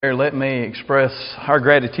Let me express our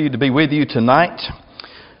gratitude to be with you tonight.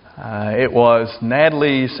 It was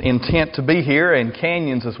Natalie's intent to be here, and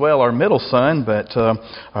Canyon's as well, our middle son, but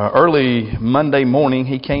early Monday morning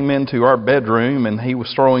he came into our bedroom and he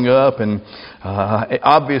was throwing up and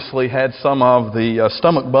obviously had some of the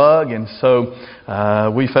stomach bug, and so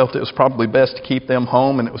we felt it was probably best to keep them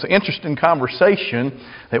home. And it was an interesting conversation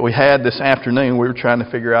that we had this afternoon. We were trying to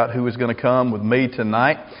figure out who was going to come with me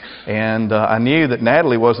tonight, and I knew that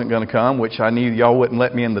Natalie wasn't going to come, which I knew y'all wouldn't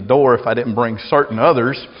let me in the door if I didn't bring certain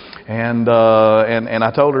others. And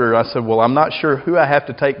I told her, I said, well, I'm not sure who I have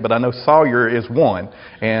to take, but I know Sawyer is one,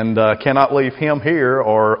 and cannot leave him here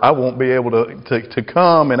or I won't be able to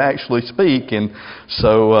come and actually speak. And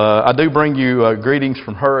so I do bring you greetings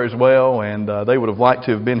from her as well, and they would have liked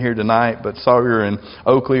to have been here tonight, but Sawyer and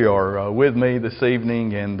Oakley are with me this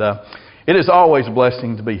evening, and it is always a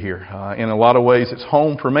blessing to be here. In a lot of ways, it's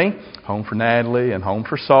home for me, home for Natalie, and home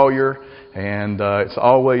for Sawyer. And it's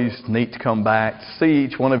always neat to come back, to see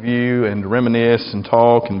each one of you and reminisce and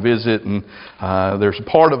talk and visit. And there's a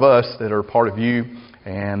part of us that are part of you,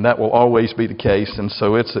 and that will always be the case. And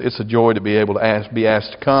so it's a joy to be able to be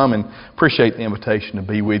asked to come, and appreciate the invitation to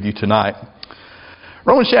be with you tonight.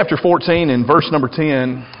 Romans chapter 14 and verse number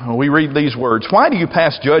 10, we read these words: "Why do you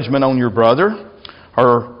pass judgment on your brother?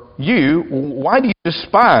 Or why do you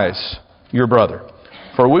despise your brother?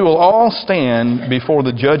 For we will all stand before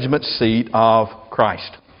the judgment seat of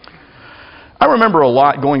Christ." I remember a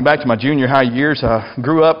lot going back to my junior high years. I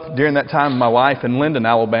grew up during that time of my life in Linden,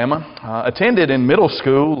 Alabama. Attended in middle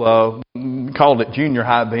school, called it junior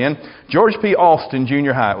high then, George P. Austin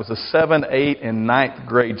Junior High. It was a 7th, 8th, and 9th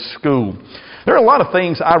grade school. There are a lot of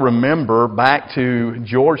things I remember back to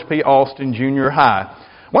George P. Austin Junior High.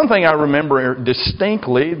 One thing I remember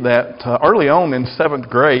distinctly, that early on in 7th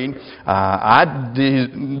grade, I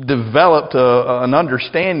developed an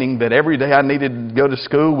understanding that every day I needed to go to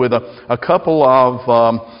school with a couple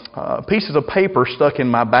of pieces of paper stuck in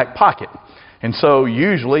my back pocket. And so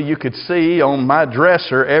usually you could see on my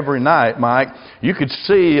dresser every night, Mike, you could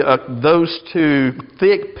see those two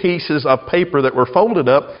thick pieces of paper that were folded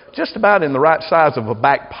up just about in the right size of a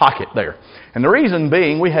back pocket there. And the reason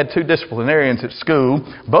being, we had two disciplinarians at school.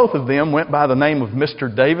 Both of them went by the name of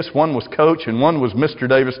Mr. Davis. One was Coach and one was Mr.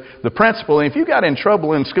 Davis, the principal. And if you got in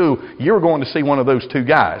trouble in school, you were going to see one of those two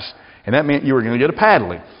guys. And that meant you were going to get a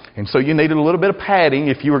paddling. And so you needed a little bit of padding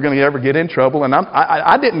if you were going to ever get in trouble. And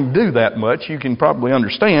I didn't do that much, you can probably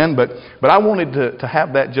understand, but I wanted to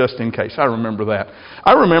have that just in case. I remember that.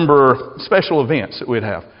 I remember special events that we'd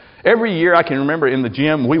have. Every year, I can remember in the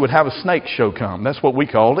gym, we would have a snake show come. That's what we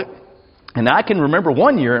called it. And I can remember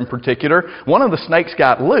one year in particular, one of the snakes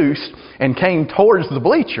got loose and came towards the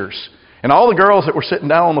bleachers. And all the girls that were sitting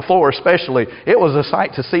down on the floor especially, it was a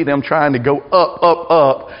sight to see them trying to go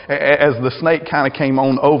up as the snake kind of came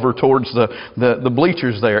on over towards the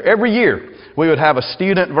bleachers there. Every year we would have a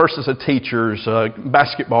student versus a teacher's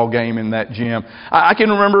basketball game in that gym. I can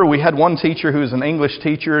remember we had one teacher who was an English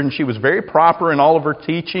teacher, and she was very proper in all of her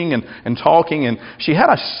teaching and talking, and she had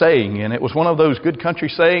a saying, and it was one of those good country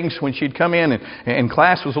sayings when she'd come in and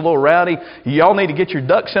class was a little rowdy: y'all need to get your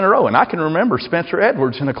ducks in a row. And I can remember Spencer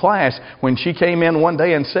Edwards in a class, when she came in one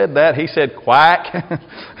day and said that, he said, "Quack,"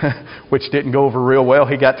 which didn't go over real well.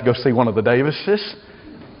 He got to go see one of the Davises.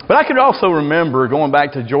 But I can also remember going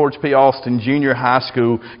back to George P. Austin Junior High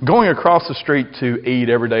School, going across the street to eat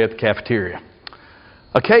every day at the cafeteria.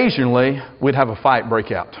 Occasionally, we'd have a fight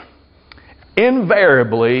break out.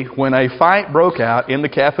 Invariably, when a fight broke out in the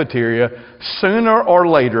cafeteria, sooner or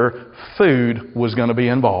later, food was going to be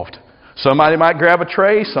involved. Somebody might grab a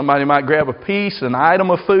tray, somebody might grab a piece, an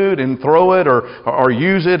item of food, and throw it or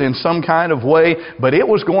use it in some kind of way, but it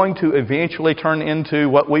was going to eventually turn into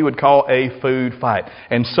what we would call a food fight.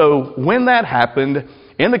 And so when that happened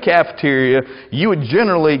in the cafeteria, you would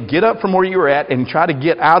generally get up from where you were at and try to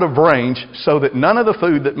get out of range so that none of the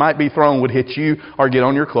food that might be thrown would hit you or get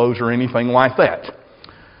on your clothes or anything like that.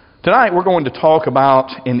 Tonight we're going to talk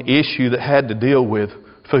about an issue that had to deal with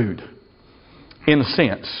food, in a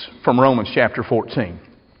sense, from Romans chapter 14.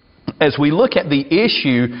 As we look at the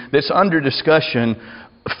issue that's under discussion,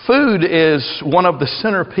 food is one of the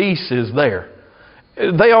centerpieces there.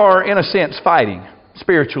 They are, in a sense, fighting,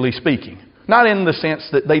 spiritually speaking. Not in the sense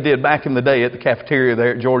that they did back in the day at the cafeteria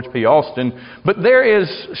there at George P. Austin, but there is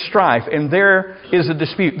strife and there is a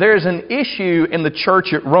dispute. There is an issue in the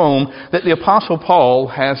church at Rome that the Apostle Paul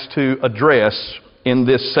has to address in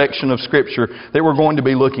this section of Scripture that we're going to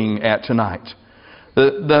be looking at tonight.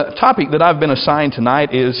 The topic that I've been assigned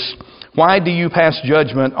tonight is, why do you pass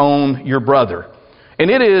judgment on your brother? And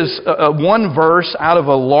it is one verse out of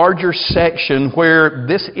a larger section where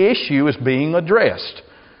this issue is being addressed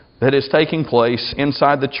that is taking place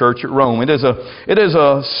inside the church at Rome. It is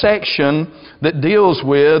a section that deals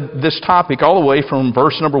with this topic all the way from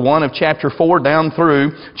verse number 1 of chapter 4 down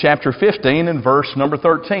through chapter 15 and verse number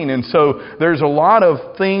 13. And so there's a lot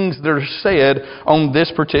of things that are said on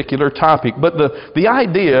this particular topic. But the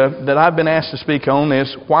idea that I've been asked to speak on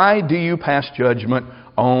is, why do you pass judgment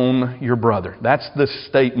on your brother? That's the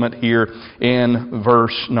statement here in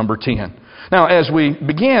verse number 10. Now, as we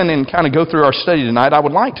begin and kind of go through our study tonight, I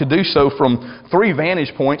would like to do so from three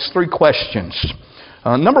vantage points, three questions.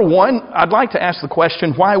 Number one, I'd like to ask the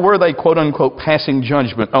question, why were they, quote unquote, passing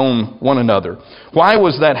judgment on one another? Why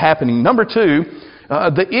was that happening? Number two,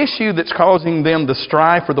 the issue that's causing them to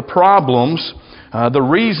strive for the problems, the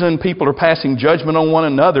reason people are passing judgment on one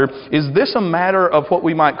another, is this a matter of what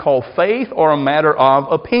we might call faith or a matter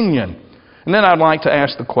of opinion? And then I'd like to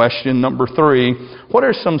ask the question, number three, what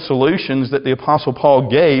are some solutions that the Apostle Paul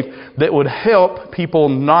gave that would help people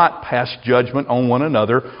not pass judgment on one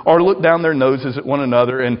another or look down their noses at one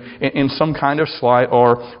another in some kind of slight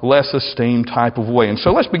or less esteemed type of way? And so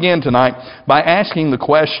let's begin tonight by asking the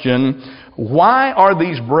question, why are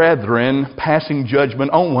these brethren passing judgment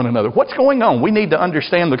on one another? What's going on? We need to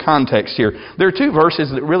understand the context here. There are two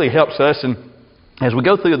verses that really helps us, and as we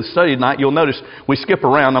go through the study tonight, you'll notice we skip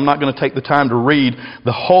around. I'm not going to take the time to read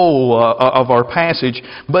the whole of our passage,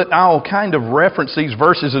 but I'll kind of reference these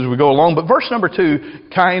verses as we go along. But verse number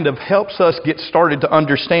 2 kind of helps us get started to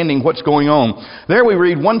understanding what's going on. There we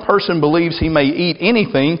read, one person believes he may eat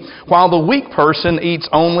anything, while the weak person eats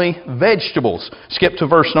only vegetables. Skip to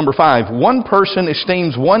verse number 5. One person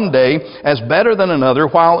esteems one day as better than another,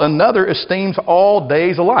 while another esteems all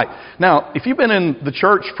days alike. Now, if you've been in the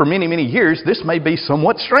church for many, many years, this may be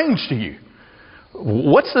somewhat strange to you.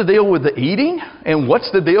 What's the deal with the eating and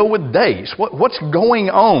what's the deal with days? What's going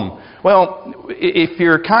on? Well, if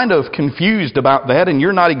you're kind of confused about that and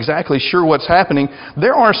you're not exactly sure what's happening,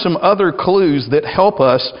 there are some other clues that help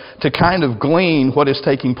us to kind of glean what is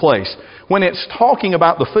taking place. When it's talking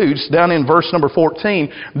about the foods, down in verse number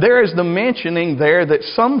 14, there is the mentioning there that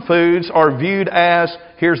some foods are viewed as,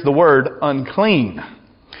 here's the word, unclean.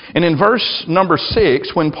 And in verse number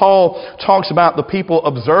 6, when Paul talks about the people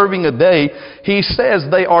observing a day, he says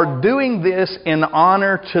they are doing this in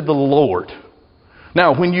honor to the Lord.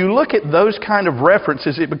 Now, when you look at those kind of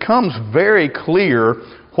references, it becomes very clear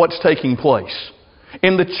what's taking place.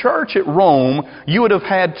 In the church at Rome, you would have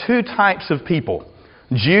had two types of people,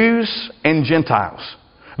 Jews and Gentiles.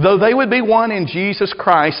 Though they would be one in Jesus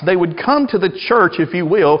Christ, they would come to the church, if you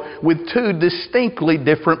will, with two distinctly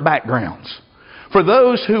different backgrounds. For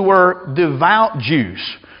those who were devout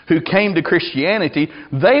Jews who came to Christianity,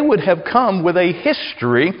 they would have come with a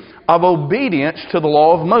history of obedience to the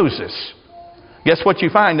law of Moses. Guess what you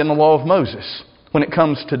find in the law of Moses when it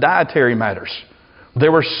comes to dietary matters?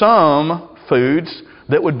 There were some foods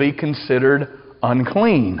that would be considered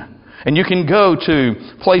unclean. And you can go to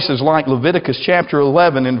places like Leviticus chapter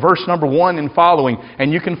 11 and verse number 1 and following,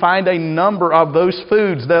 and you can find a number of those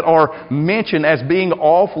foods that are mentioned as being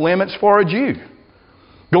off limits for a Jew.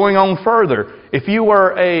 Going on further, if you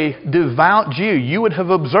were a devout Jew, you would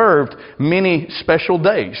have observed many special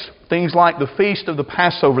days. Things like the Feast of the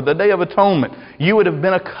Passover, the Day of Atonement. You would have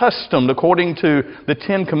been accustomed, according to the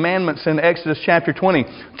Ten Commandments in Exodus chapter 20,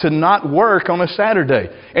 to not work on a Saturday.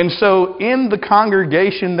 And so in the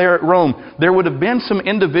congregation there at Rome, there would have been some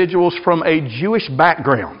individuals from a Jewish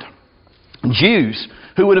background. Jews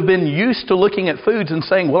who would have been used to looking at foods and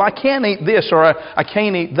saying, well, I can't eat this or I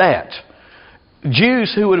can't eat that.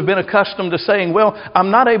 Jews who would have been accustomed to saying, well, I'm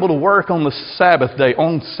not able to work on the Sabbath day,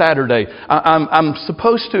 on Saturday. I'm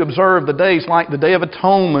supposed to observe the days like the Day of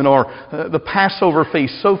Atonement or the Passover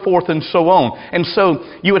feast, so forth and so on. And so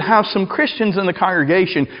you would have some Christians in the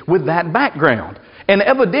congregation with that background. And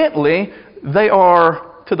evidently, they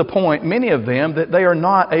are to the point, many of them, that they are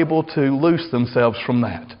not able to loose themselves from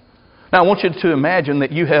that. Now, I want you to imagine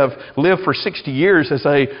that you have lived for 60 years as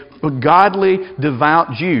a godly, devout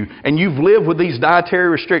Jew, and you've lived with these dietary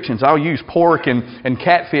restrictions. I'll use pork and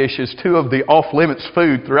catfish as two of the off-limits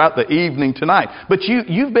food throughout the evening tonight. But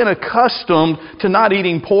you've been accustomed to not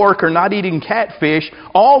eating pork or not eating catfish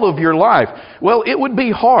all of your life. Well, it would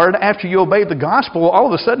be hard after you obeyed the gospel all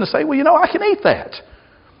of a sudden to say, well, I can eat that.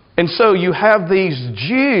 And so you have these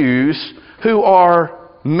Jews who are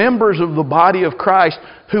members of the body of Christ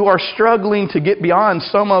who are struggling to get beyond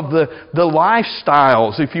some of the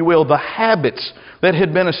lifestyles, if you will, the habits that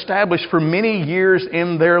had been established for many years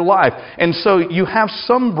in their life. And so you have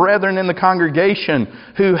some brethren in the congregation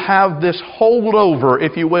who have this holdover,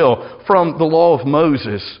 if you will, from the law of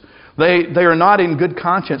Moses. They are not in good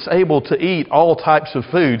conscience able to eat all types of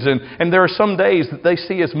foods. And there are some days that they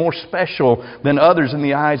see as more special than others in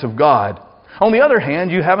the eyes of God. On the other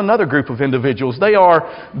hand, you have another group of individuals. They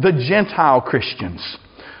are the Gentile Christians.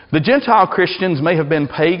 The Gentile Christians may have been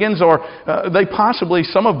pagans, or they possibly,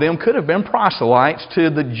 some of them could have been proselytes to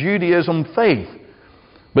the Judaism faith.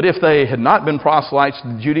 But if they had not been proselytes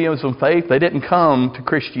to the Judaism faith, they didn't come to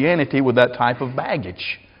Christianity with that type of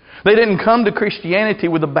baggage. They didn't come to Christianity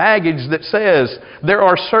with a baggage that says there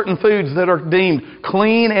are certain foods that are deemed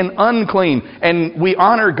clean and unclean, and we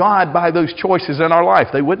honor God by those choices in our life.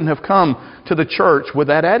 They wouldn't have come to the church with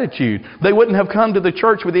that attitude. They wouldn't have come to the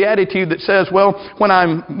church with the attitude that says, well, when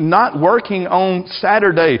I'm not working on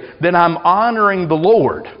Saturday, then I'm honoring the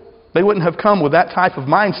Lord. They wouldn't have come with that type of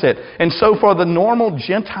mindset. And so for the normal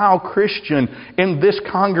Gentile Christian in this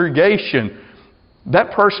congregation,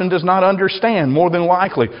 that person does not understand, more than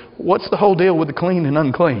likely, what's the whole deal with the clean and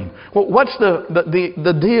unclean? What's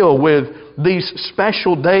the deal with these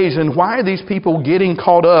special days, and why are these people getting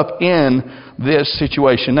caught up in this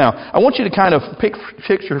situation? Now, I want you to kind of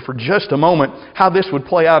picture for just a moment how this would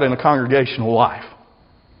play out in a congregational life.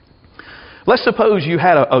 Let's suppose you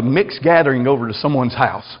had a mixed gathering over to someone's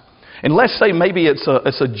house. And let's say maybe it's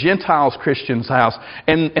a Gentiles Christian's house,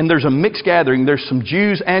 and there's a mixed gathering. There's some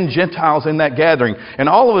Jews and Gentiles in that gathering. And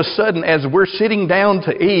all of a sudden, as we're sitting down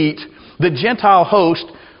to eat, the Gentile host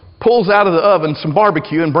pulls out of the oven some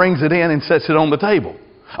barbecue and brings it in and sets it on the table.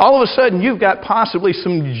 All of a sudden, you've got possibly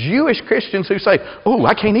some Jewish Christians who say, "Oh,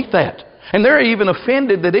 I can't eat that." And they're even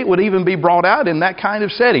offended that it would even be brought out in that kind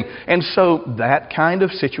of setting. And so that kind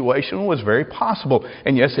of situation was very possible.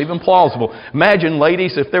 And yes, even plausible. Imagine,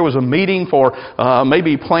 ladies, if there was a meeting for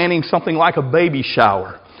maybe planning something like a baby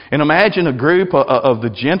shower. And imagine a group of the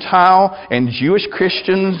Gentile and Jewish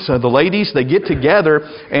Christians, the ladies, they get together,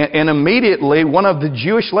 and immediately one of the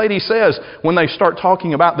Jewish ladies says, when they start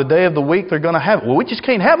talking about the day of the week they're going to have it, "Well, we just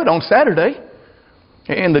can't have it on Saturday."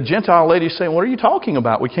 And the Gentile lady's saying, "What are you talking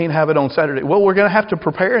about? We can't have it on Saturday." "Well, we're going to have to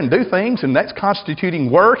prepare and do things, and that's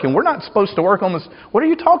constituting work, and we're not supposed to work on this." "What are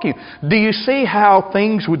you talking?" Do you see how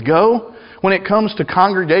things would go when it comes to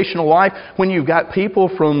congregational life, when you've got people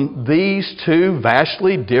from these two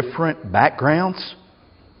vastly different backgrounds?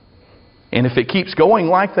 And if it keeps going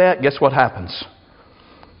like that, guess what happens?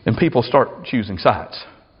 Then people start choosing sides.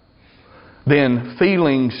 Then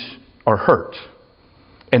feelings are hurt.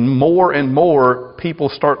 And more people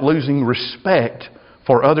start losing respect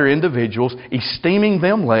for other individuals, esteeming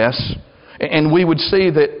them less, and we would see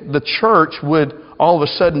that the church would all of a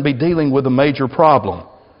sudden be dealing with a major problem.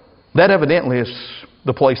 That evidently is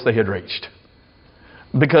the place they had reached.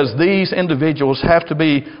 Because these individuals have to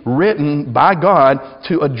be written by God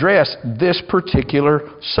to address this particular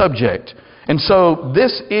subject. And so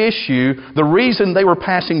this issue, the reason they were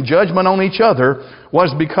passing judgment on each other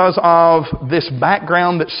was because of this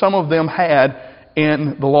background that some of them had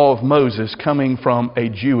in the law of Moses, coming from a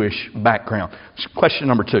Jewish background. Question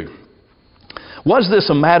number 2. Was this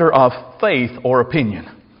a matter of faith or opinion?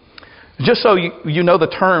 Just so you know the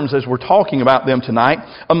terms as we're talking about them tonight,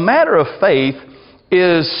 a matter of faith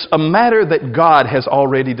is a matter that God has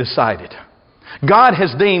already decided. God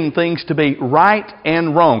has deemed things to be right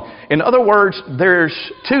and wrong. In other words, there's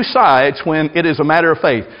two sides when it is a matter of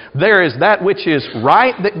faith. There is that which is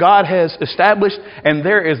right that God has established, and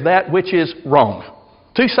there is that which is wrong.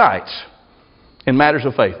 Two sides in matters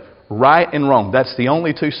of faith. Right and wrong. That's the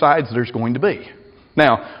only two sides there's going to be.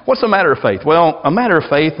 Now, what's a matter of faith? Well, a matter of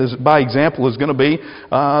faith, is, by example, is going to be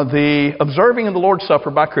the observing of the Lord's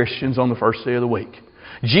Supper by Christians on the first day of the week.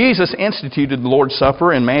 Jesus instituted the Lord's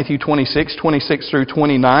Supper in Matthew 26 through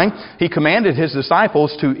 29. He commanded His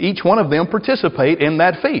disciples to each one of them participate in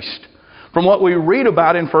that feast. From what we read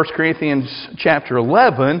about in 1 Corinthians chapter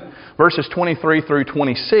 11, verses 23 through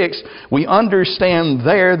 26, we understand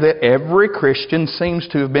there that every Christian seems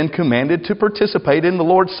to have been commanded to participate in the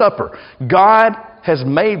Lord's Supper. God has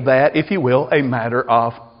made that, if you will, a matter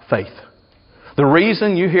of faith. The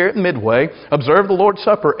reason you here at Midway observe the Lord's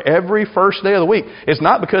Supper every first day of the week is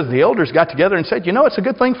not because the elders got together and said, it's a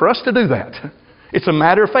good thing for us to do that. It's a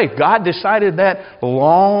matter of faith. God decided that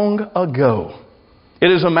long ago. It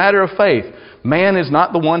is a matter of faith. Man is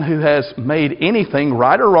not the one who has made anything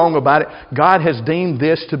right or wrong about it. God has deemed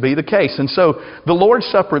this to be the case. And so the Lord's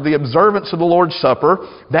Supper, the observance of the Lord's Supper,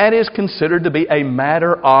 that is considered to be a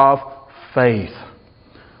matter of faith.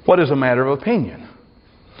 What is a matter of opinion?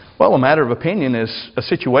 Well, a matter of opinion is a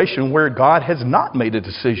situation where God has not made a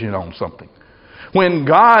decision on something. When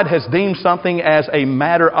God has deemed something as a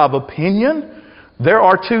matter of opinion, there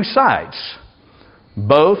are two sides.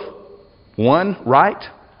 Both one right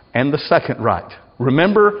and the second right.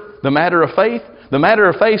 Remember the matter of faith? The matter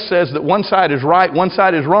of faith says that one side is right, one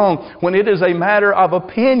side is wrong. When it is a matter of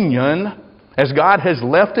opinion, as God has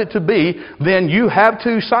left it to be, then you have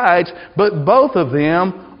two sides, but both of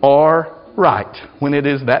them are right when it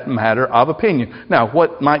is that matter of opinion. Now,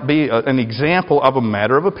 what might be an example of a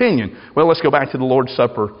matter of opinion? Well, let's go back to the Lord's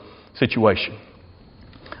Supper situation.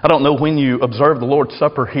 I don't know when you observe the Lord's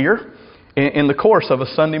Supper here in the course of a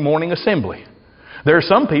Sunday morning assembly. There are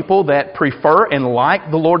some people that prefer and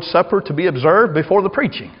like the Lord's Supper to be observed before the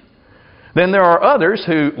preaching. Then there are others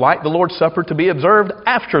who like the Lord's Supper to be observed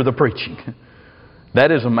after the preaching.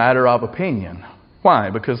 That is a matter of opinion.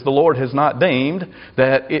 Why? Because the Lord has not deemed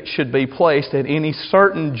that it should be placed at any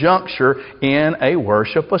certain juncture in a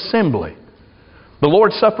worship assembly. The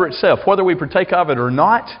Lord's Supper itself, whether we partake of it or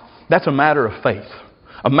not, that's a matter of faith.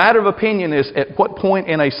 A matter of opinion is at what point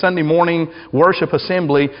in a Sunday morning worship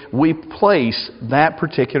assembly we place that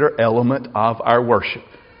particular element of our worship.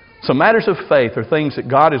 So matters of faith are things that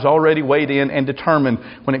God has already weighed in and determined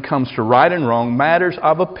when it comes to right and wrong. Matters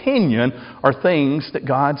of opinion are things that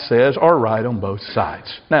God says are right on both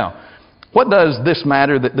sides. Now, what does this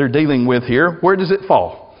matter that they're dealing with here, where does it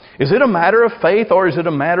fall? Is it a matter of faith or is it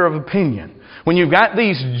a matter of opinion? When you've got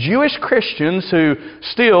these Jewish Christians who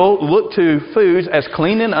still look to foods as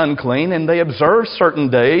clean and unclean, and they observe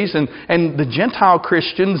certain days, and the Gentile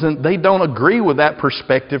Christians, and they don't agree with that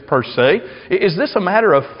perspective per se. Is this a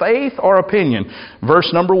matter of faith or opinion?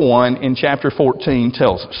 Verse number 1 in chapter 14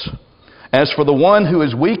 tells us, "As for the one who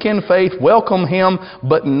is weak in faith, welcome him,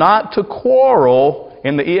 but not to quarrel,"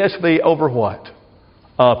 in the ESV, over what?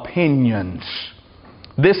 Opinions.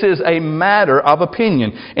 This is a matter of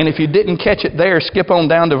opinion. And if you didn't catch it there, skip on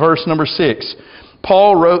down to verse number 6.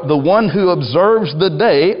 Paul wrote, "The one who observes the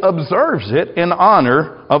day observes it in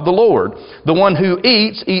honor of the Lord. The one who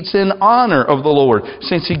eats, eats in honor of the Lord,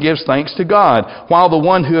 since he gives thanks to God. While the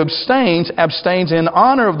one who abstains, abstains in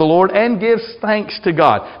honor of the Lord and gives thanks to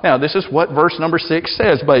God." Now, this is what verse number 6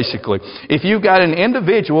 says, basically. If you've got an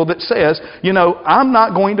individual that says, I'm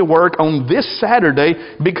not going to work on this Saturday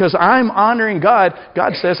because I'm honoring God,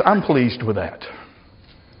 God says, I'm pleased with that.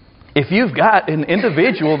 If you've got an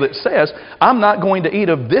individual that says, I'm not going to eat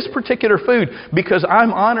of this particular food because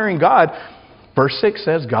I'm honoring God, verse 6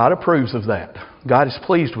 says God approves of that. God is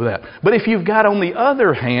pleased with that. But if you've got, on the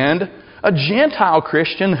other hand, a Gentile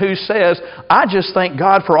Christian who says, I just thank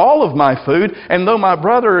God for all of my food, and though my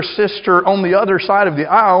brother or sister on the other side of the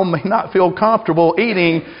aisle may not feel comfortable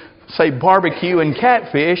eating, say, barbecue and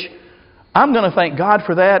catfish, I'm going to thank God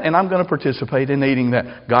for that, and I'm going to participate in eating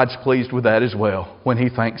that. God's pleased with that as well when He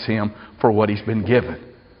thanks Him for what He's been given.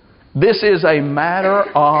 This is a matter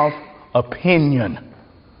of opinion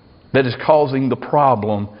that is causing the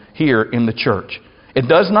problem here in the church. It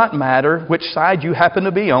does not matter which side you happen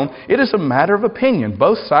to be on. It is a matter of opinion.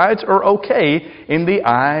 Both sides are okay in the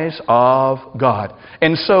eyes of God.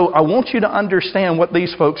 And so I want you to understand what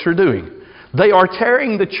these folks are doing. They are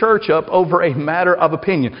tearing the church up over a matter of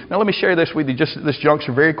opinion. Now let me share this with you just at this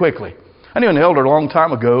juncture very quickly. I knew an elder a long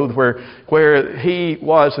time ago where he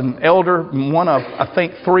was an elder, one of, I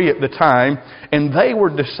think, 3 at the time, and they were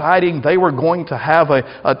deciding they were going to have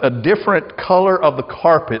a different color of the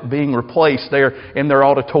carpet being replaced there in their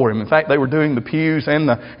auditorium. In fact, they were doing the pews and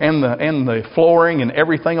the flooring and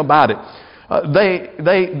everything about it.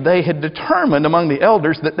 They had determined among the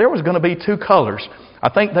elders that there was going to be 2 colors. I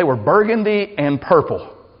think they were burgundy and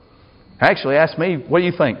purple. Actually asked me, what do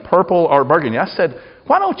you think, purple or burgundy? I said,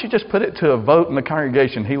 why don't you just put it to a vote in the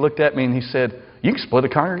congregation? He looked at me and he said, you can split a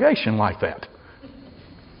congregation like that.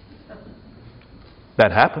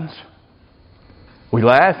 That happens. We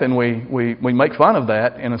laugh and we make fun of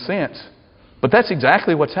that in a sense. But that's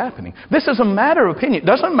exactly what's happening. This is a matter of opinion. It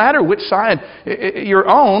doesn't matter which side you're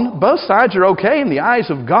on. Both sides are okay in the eyes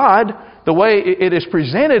of God, the way it is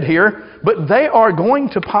presented here, but they are going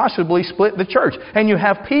to possibly split the church. And you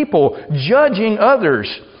have people judging others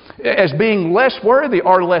as being less worthy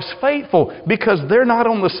or less faithful because they're not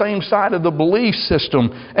on the same side of the belief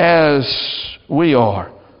system as we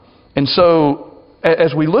are. And so,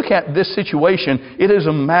 as we look at this situation, it is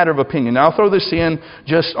a matter of opinion. Now, I'll throw this in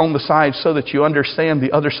just on the side so that you understand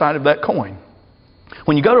the other side of that coin.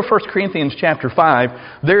 When you go to 1 Corinthians chapter 5,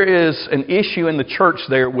 there is an issue in the church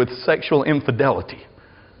there with sexual infidelity.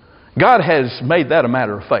 God has made that a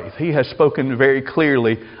matter of faith. He has spoken very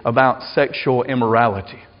clearly about sexual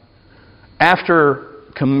immorality. After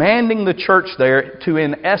commanding the church there to,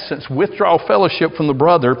 in essence, withdraw fellowship from the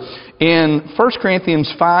brother. In 1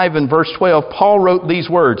 Corinthians 5 and verse 12, Paul wrote these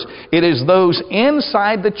words, "It is those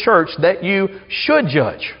inside the church that you should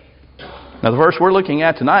judge." Now, the verse we're looking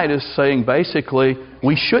at tonight is saying basically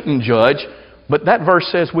we shouldn't judge, but that verse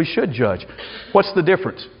says we should judge. What's the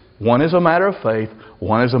difference? One is a matter of faith,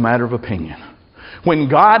 one is a matter of opinion. When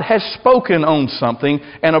God has spoken on something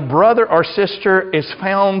and a brother or sister is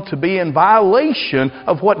found to be in violation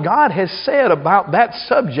of what God has said about that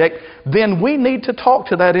subject, then we need to talk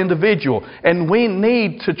to that individual and we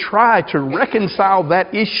need to try to reconcile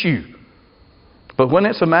that issue. But when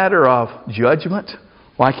it's a matter of judgment,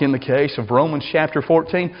 like in the case of Romans chapter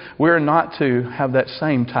 14, we're not to have that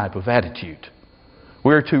same type of attitude.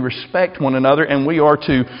 We're to respect one another, and we are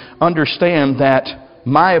to understand that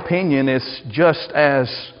my opinion is just as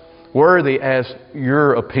worthy as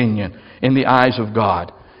your opinion in the eyes of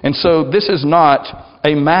God. And so this is not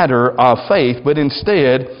a matter of faith, but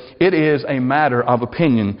instead it is a matter of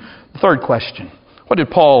opinion. The third question: what did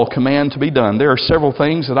Paul command to be done? There are several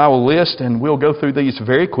things that I will list, and we'll go through these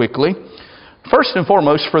very quickly. First and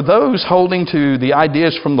foremost, for those holding to the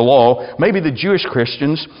ideas from the law, maybe the Jewish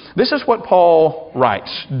Christians, this is what Paul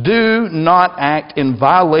writes: do not act in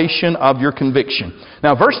violation of your conviction.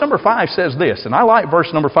 Now, verse number 5 says this, and I like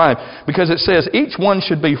verse number 5 because it says each one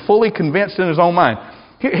should be fully convinced in his own mind.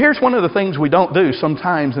 Here's one of the things we don't do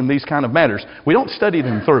sometimes in these kind of matters. We don't study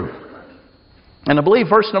them through. And I believe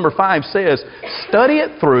verse number 5 says, study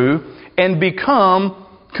it through and become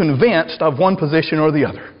convinced of one position or the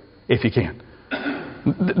other, if you can.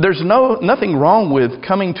 There's nothing wrong with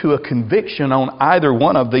coming to a conviction on either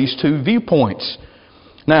one of these two viewpoints.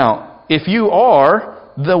 Now, if you are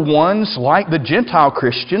the ones like the Gentile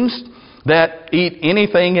Christians that eat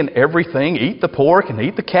anything and everything, eat the pork and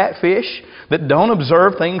eat the catfish, that don't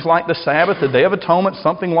observe things like the Sabbath, the Day of Atonement,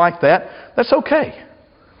 something like that, that's okay.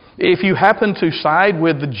 If you happen to side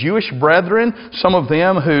with the Jewish brethren, some of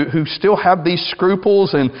them who still have these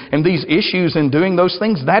scruples and these issues in doing those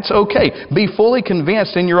things, that's okay. Be fully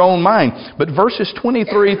convinced in your own mind. But verses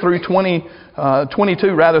 22 through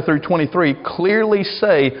 23 clearly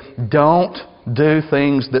say, don't do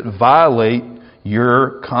things that violate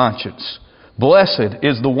your conscience. Blessed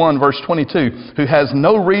is the one, verse 22, who has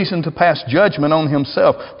no reason to pass judgment on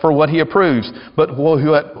himself for what he approves. But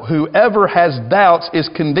whoever has doubts is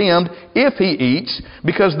condemned if he eats,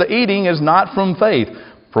 because the eating is not from faith.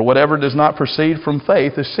 For whatever does not proceed from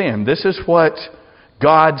faith is sin. This is what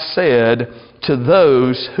God said to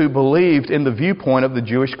those who believed in the viewpoint of the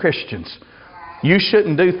Jewish Christians. You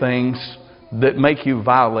shouldn't do things that make you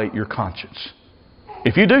violate your conscience.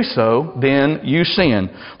 If you do so, then you sin.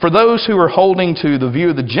 For those who are holding to the view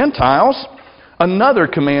of the Gentiles, another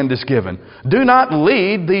command is given. Do not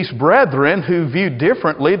lead these brethren who view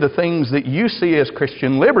differently the things that you see as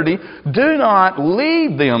Christian liberty. Do not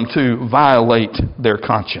lead them to violate their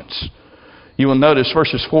conscience. You will notice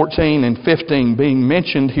verses 14 and 15 being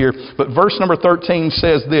mentioned here. But verse number 13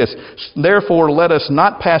 says this: therefore let us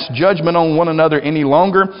not pass judgment on one another any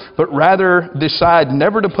longer, but rather decide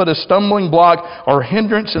never to put a stumbling block or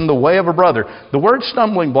hindrance in the way of a brother. The word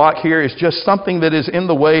stumbling block here is just something that is in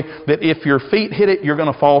the way that if your feet hit it, you're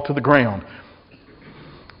going to fall to the ground.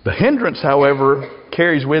 The hindrance, however,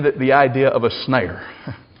 carries with it the idea of a snare.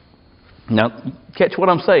 Now, catch what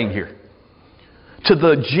I'm saying here. To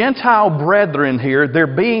the Gentile brethren here,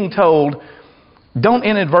 they're being told, don't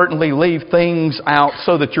inadvertently leave things out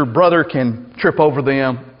so that your brother can trip over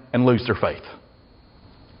them and lose their faith.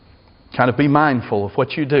 Kind of be mindful of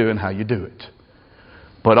what you do and how you do it.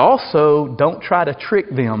 But also, don't try to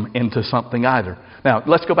trick them into something either. Now,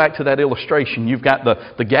 let's go back to that illustration. You've got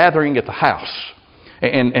the gathering at the house.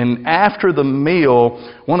 And after the meal,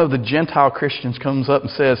 one of the Gentile Christians comes up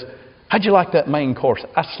and says, how'd you like that main course?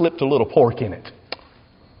 I slipped a little pork in it.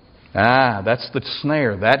 That's the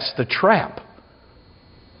snare. That's the trap.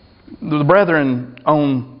 The brethren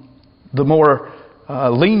on the more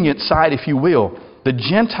lenient side, if you will, the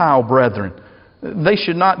Gentile brethren, they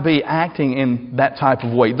should not be acting in that type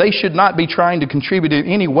of way. They should not be trying to contribute in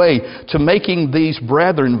any way to making these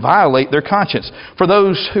brethren violate their conscience. For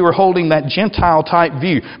those who are holding that Gentile type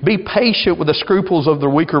view, be patient with the scruples of the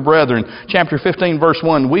weaker brethren. Chapter 15, verse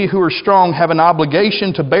 1, we who are strong have an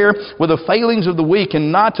obligation to bear with the failings of the weak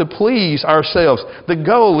and not to please ourselves. The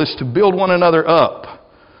goal is to build one another up.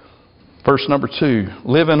 Verse number 2,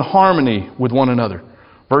 live in harmony with one another.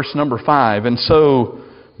 Verse number 5, and so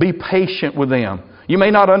be patient with them. You may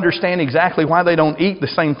not understand exactly why they don't eat the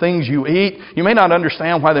same things you eat. You may not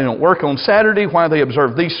understand why they don't work on Saturday, why they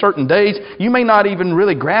observe these certain days. You may not even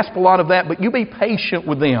really grasp a lot of that, but you be patient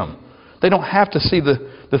with them. They don't have to see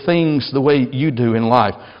the things the way you do in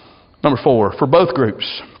life. Number 4, for both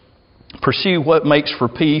groups, pursue what makes for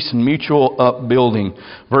peace and mutual upbuilding,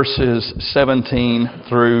 verses 17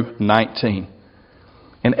 through 19.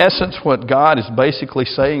 In essence, what God is basically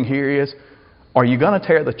saying here is, are you going to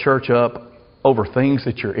tear the church up over things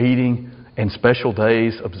that you're eating and special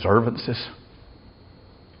days, observances?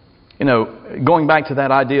 You know, going back to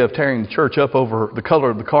that idea of tearing the church up over the color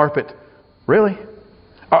of the carpet, really?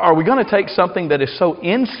 Are we going to take something that is so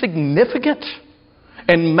insignificant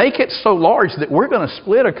and make it so large that we're going to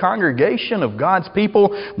split a congregation of God's people?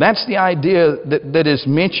 That's the idea that is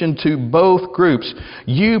mentioned to both groups.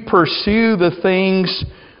 You pursue the things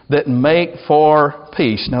that make for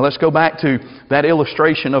peace. Now let's go back to that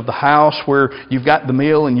illustration of the house where you've got the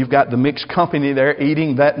meal and you've got the mixed company there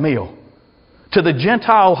eating that meal. To the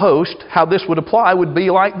Gentile host, how this would apply would be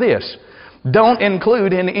like this. Don't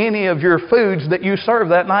include in any of your foods that you serve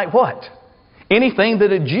that night what? Anything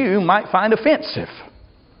that a Jew might find offensive.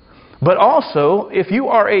 But also, if you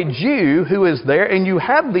are a Jew who is there and you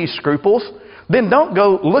have these scruples, then don't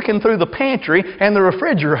go looking through the pantry and the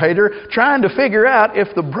refrigerator trying to figure out if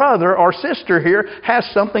the brother or sister here has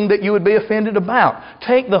something that you would be offended about.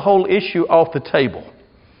 Take the whole issue off the table.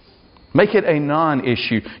 Make it a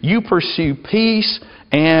non-issue. You pursue peace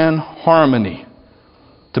and harmony.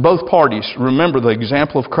 To both parties, remember the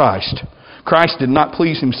example of Christ. Christ did not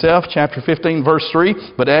please Himself, chapter 15, verse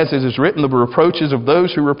 3, but as it is written, the reproaches of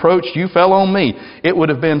those who reproached you fell on me. It would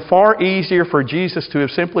have been far easier for Jesus to have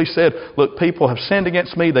simply said, look, people have sinned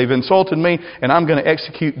against me, they've insulted me, and I'm going to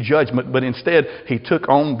execute judgment. But instead, He took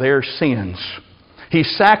on their sins. He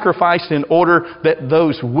sacrificed in order that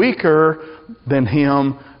those weaker than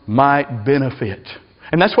Him might benefit.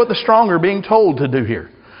 And that's what the strong are being told to do here.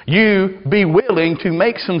 You be willing to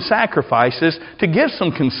make some sacrifices, to give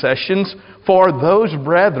some concessions for those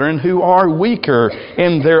brethren who are weaker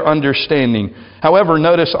in their understanding. However,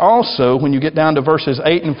 notice also when you get down to verses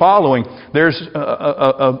 8 and following, there's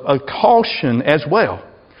a caution as well.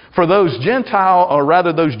 For those Gentile, or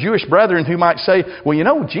rather those Jewish brethren who might say, well, you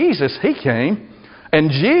know, Jesus, He came and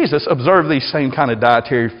Jesus observed these same kind of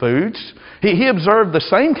dietary foods. He observed the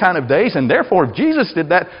same kind of days, and therefore if Jesus did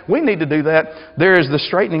that, we need to do that. There is the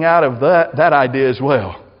straightening out of that idea as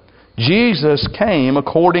well. Jesus came,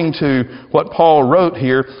 according to what Paul wrote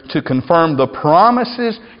here, to confirm the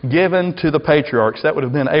promises given to the patriarchs. That would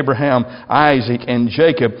have been Abraham, Isaac, and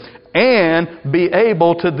Jacob. And be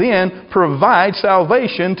able to then provide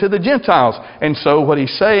salvation to the Gentiles. And so what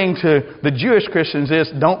he's saying to the Jewish Christians is,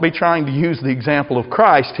 don't be trying to use the example of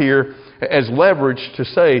Christ here as leverage to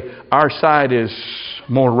say our side is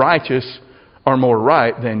more righteous or more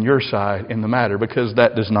right than your side in the matter, because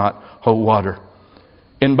that does not hold water.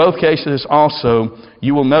 In both cases also,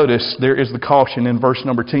 you will notice there is the caution in verse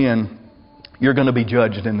number 10. You're going to be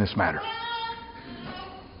judged in this matter.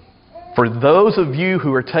 For those of you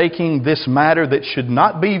who are taking this matter that should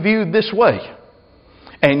not be viewed this way,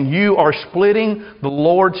 and you are splitting the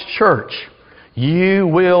Lord's church, you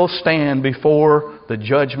will stand before the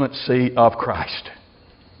judgment seat of Christ.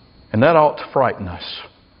 And that ought to frighten us.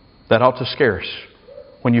 That ought to scare us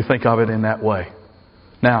when you think of it in that way.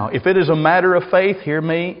 Now, if it is a matter of faith, hear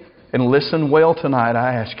me and listen well tonight,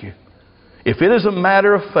 I ask you. If it is a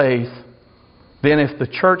matter of faith, then if the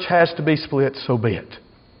church has to be split, so be it.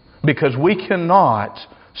 Because we cannot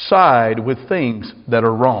side with things that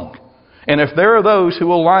are wrong. And if there are those who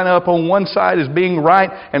will line up on one side as being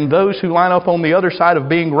right and those who line up on the other side of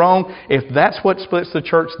being wrong, if that's what splits the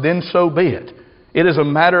church, then so be it. It is a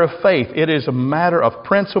matter of faith. It is a matter of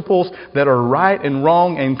principles that are right and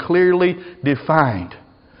wrong and clearly defined.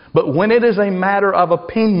 But when it is a matter of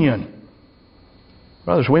opinion,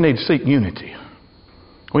 brothers, we need to seek unity.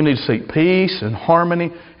 We need to seek peace and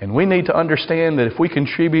harmony, and we need to understand that if we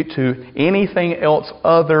contribute to anything else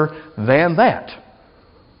other than that,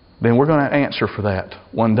 then we're going to answer for that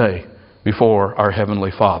one day before our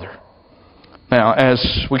Heavenly Father. Now,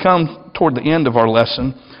 as we come toward the end of our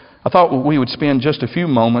lesson, I thought we would spend just a few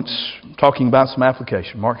moments talking about some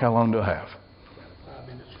application. Mark, how long do I have? 5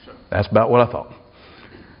 minutes or so. That's about what I thought.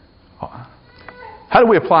 How do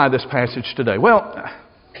we apply this passage today? Well,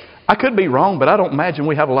 I could be wrong, but I don't imagine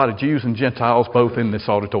we have a lot of Jews and Gentiles both in this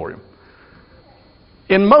auditorium.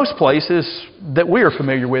 In most places that we are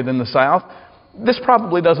familiar with in the South, this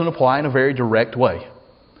probably doesn't apply in a very direct way.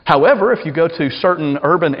 However, if you go to certain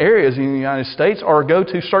urban areas in the United States or go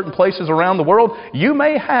to certain places around the world, you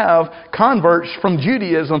may have converts from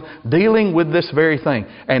Judaism dealing with this very thing.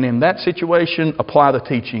 And in that situation, apply the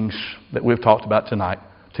teachings that we've talked about tonight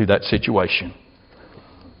to that situation.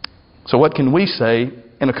 So what can we say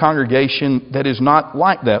in a congregation that is not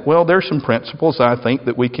like that? Well, there's some principles I think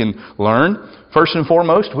that we can learn. First and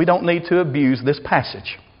foremost, we don't need to abuse this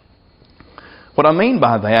passage. What I mean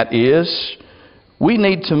by that is we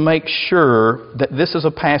need to make sure that this is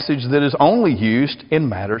a passage that is only used in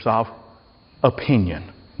matters of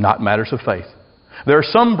opinion, not matters of faith. There are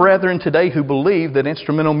some brethren today who believe that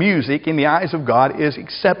instrumental music in the eyes of God is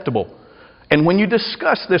acceptable. And when you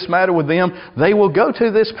discuss this matter with them, they will go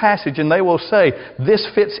to this passage and they will say, this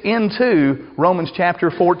fits into Romans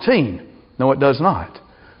chapter 14. No, it does not.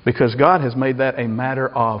 Because God has made that a matter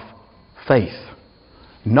of faith,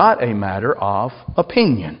 not a matter of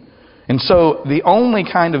opinion. And so the only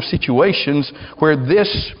kind of situations where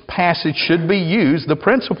this passage should be used, the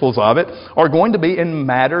principles of it, are going to be in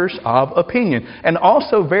matters of opinion. And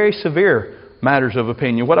also very severe matters of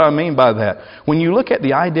opinion. What do I mean by that? When you look at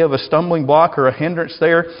the idea of a stumbling block or a hindrance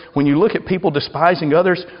there, when you look at people despising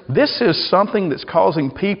others, this is something that's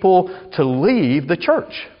causing people to leave the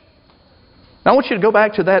church. Now I want you to go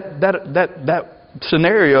back to that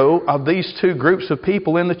scenario of these two groups of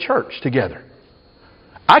people in the church together.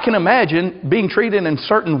 I can imagine being treated in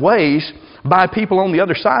certain ways by people on the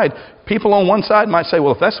other side. People on one side might say,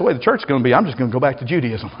 well, if that's the way the church is going to be, I'm just going to go back to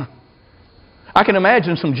Judaism. I can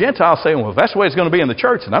imagine some Gentiles saying, well, if that's the way it's going to be in the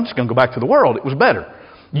church, then I'm just going to go back to the world. It was better.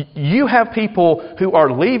 You have people who are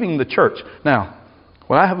leaving the church. Now,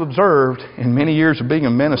 what I have observed in many years of being a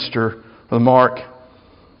minister for the Mark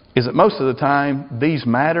is that most of the time, these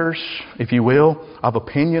matters, if you will, of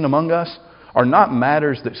opinion among us are not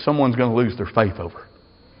matters that someone's going to lose their faith over.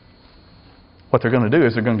 What they're going to do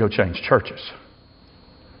is they're going to go change churches.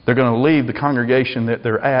 They're going to leave the congregation that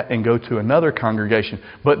they're at and go to another congregation.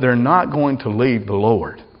 But they're not going to leave the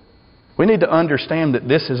Lord. We need to understand that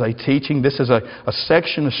this is a teaching, this is a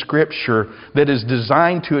section of Scripture that is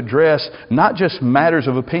designed to address not just matters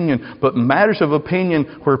of opinion, but matters of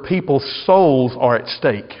opinion where people's souls are at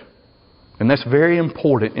stake. And that's very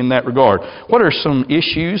important in that regard. What are some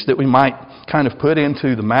issues that we might kind of put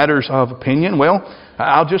into the matters of opinion? Well,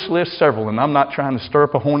 I'll just list several, and I'm not trying to stir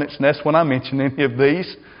up a hornet's nest when I mention any of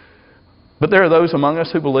these. But there are those among us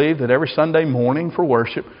who believe that every Sunday morning for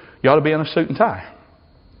worship, you ought to be in a suit and tie.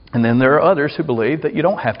 And then there are others who believe that you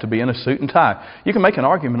don't have to be in a suit and tie. You can make an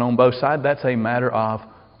argument on both sides. That's a matter of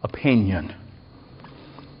opinion.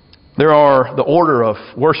 There are the order of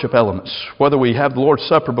worship elements. Whether we have the Lord's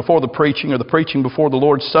Supper before the preaching or the preaching before the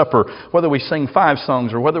Lord's Supper. Whether we sing 5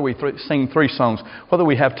 songs or whether we sing 3 songs. Whether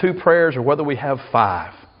we have 2 prayers or whether we have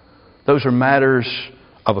 5. Those are matters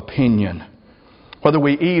of opinion. Whether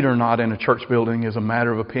we eat or not in a church building is a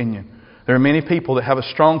matter of opinion. There are many people that have a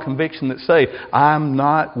strong conviction that say, I'm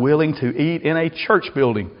not willing to eat in a church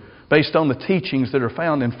building based on the teachings that are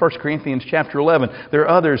found in 1 Corinthians chapter 11. There are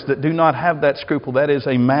others that do not have that scruple. That is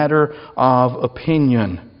a matter of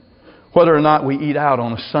opinion. Whether or not we eat out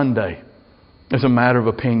on a Sunday is a matter of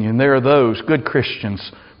opinion. There are those good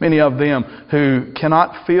Christians, many of them, who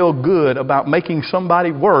cannot feel good about making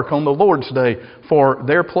somebody work on the Lord's Day for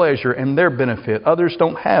their pleasure and their benefit. Others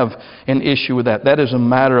don't have an issue with that. That is a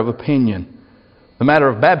matter of opinion. The matter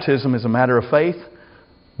of baptism is a matter of faith,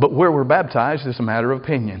 but where we're baptized is a matter of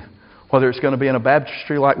opinion. Whether it's going to be in a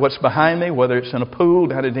baptistry like what's behind me, whether it's in a pool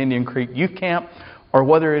down at Indian Creek Youth Camp, or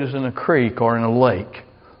whether it is in a creek or in a lake.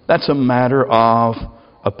 That's a matter of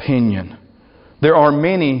opinion. There are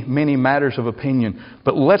many, many matters of opinion,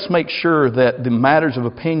 but let's make sure that the matters of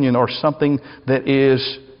opinion are something that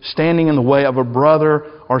is standing in the way of a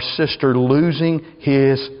brother or sister losing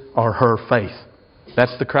his or her faith.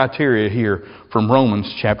 That's the criteria here from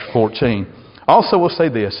Romans chapter 14. Also, we'll say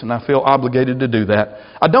this, and I feel obligated to do that.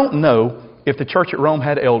 I don't know if the church at Rome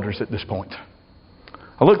had elders at this point.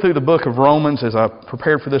 I looked through the book of Romans as I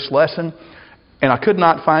prepared for this lesson, and I could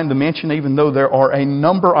not find the mention, even though there are a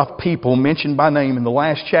number of people mentioned by name in the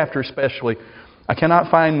last chapter especially. I cannot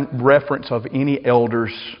find reference of any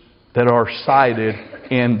elders that are cited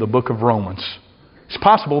in the book of Romans. It's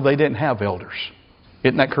possible they didn't have elders.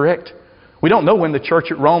 Isn't that correct? We don't know when the church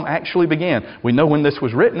at Rome actually began. We know when this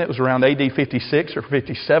was written. It was around AD 56 or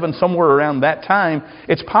 57, somewhere around that time.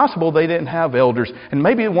 It's possible they didn't have elders. And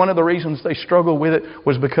maybe one of the reasons they struggled with it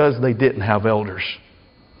was because they didn't have elders.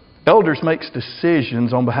 Elders makes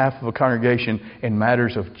decisions on behalf of a congregation in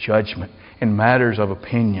matters of judgment, in matters of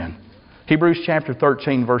opinion. Hebrews chapter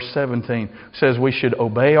 13 verse 17 says we should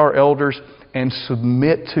obey our elders and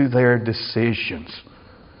submit to their decisions.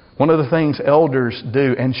 One of the things elders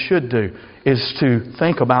do and should do is to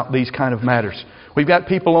think about these kind of matters. We've got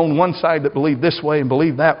people on one side that believe this way and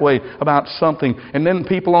believe that way about something. And then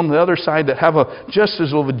people on the other side that have a just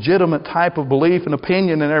as legitimate type of belief and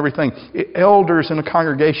opinion and everything. Elders in a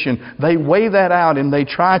congregation, they weigh that out and they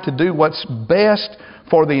try to do what's best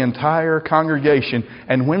for the entire congregation.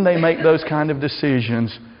 And when they make those kind of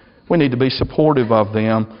decisions, we need to be supportive of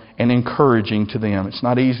them and encouraging to them. It's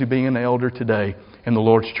not easy being an elder today in the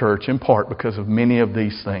Lord's church, in part because of many of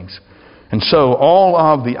these things. And so all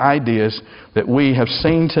of the ideas that we have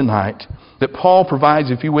seen tonight, that Paul provides,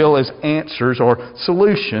 if you will, as answers or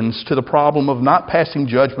solutions to the problem of not passing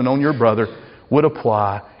judgment on your brother, would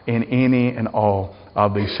apply in any and all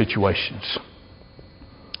of these situations.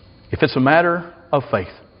 If it's a matter of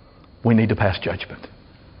faith, we need to pass judgment.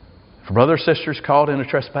 If a brother or sister is caught in a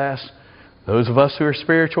trespass, those of us who are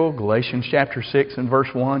spiritual, Galatians chapter 6 and verse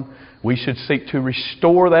 1, we should seek to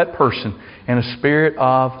restore that person in a spirit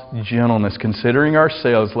of gentleness, considering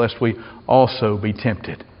ourselves lest we also be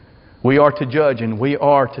tempted. We are to judge and we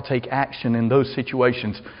are to take action in those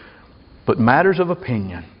situations. But matters of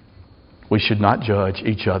opinion, we should not judge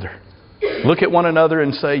each other. Look at one another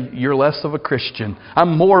and say, you're less of a Christian.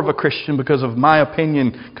 I'm more of a Christian because of my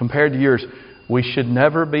opinion compared to yours. We should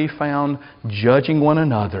never be found judging one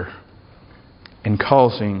another and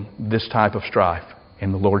causing this type of strife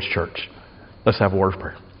in the Lord's church. Let's have a word of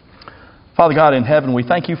prayer. Father God in heaven, we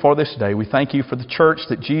thank You for this day. We thank You for the church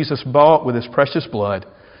that Jesus bought with His precious blood.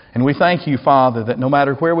 And we thank You, Father, that no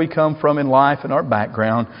matter where we come from in life and our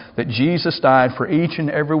background, that Jesus died for each and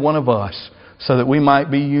every one of us so that we might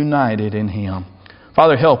be united in Him.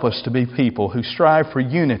 Father, help us to be people who strive for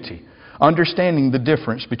unity, understanding the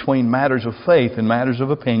difference between matters of faith and matters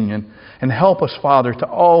of opinion. And help us, Father, to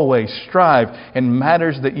always strive in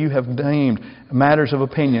matters that You have named matters of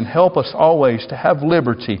opinion. Help us always to have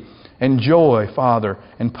liberty and joy, Father,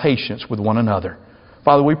 and patience with one another.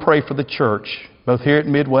 Father, we pray for the church, both here at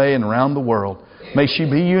Midway and around the world. May she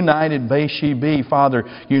be united. May she be, Father,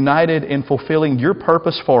 united in fulfilling Your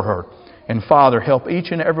purpose for her. And Father, help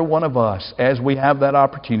each and every one of us as we have that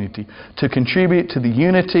opportunity to contribute to the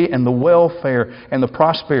unity and the welfare and the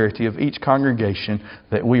prosperity of each congregation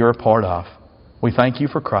that we are a part of. We thank You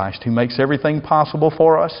for Christ, who makes everything possible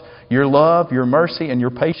for us, Your love, Your mercy, and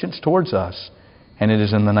Your patience towards us. And it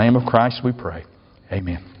is in the name of Christ we pray.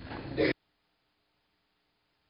 Amen.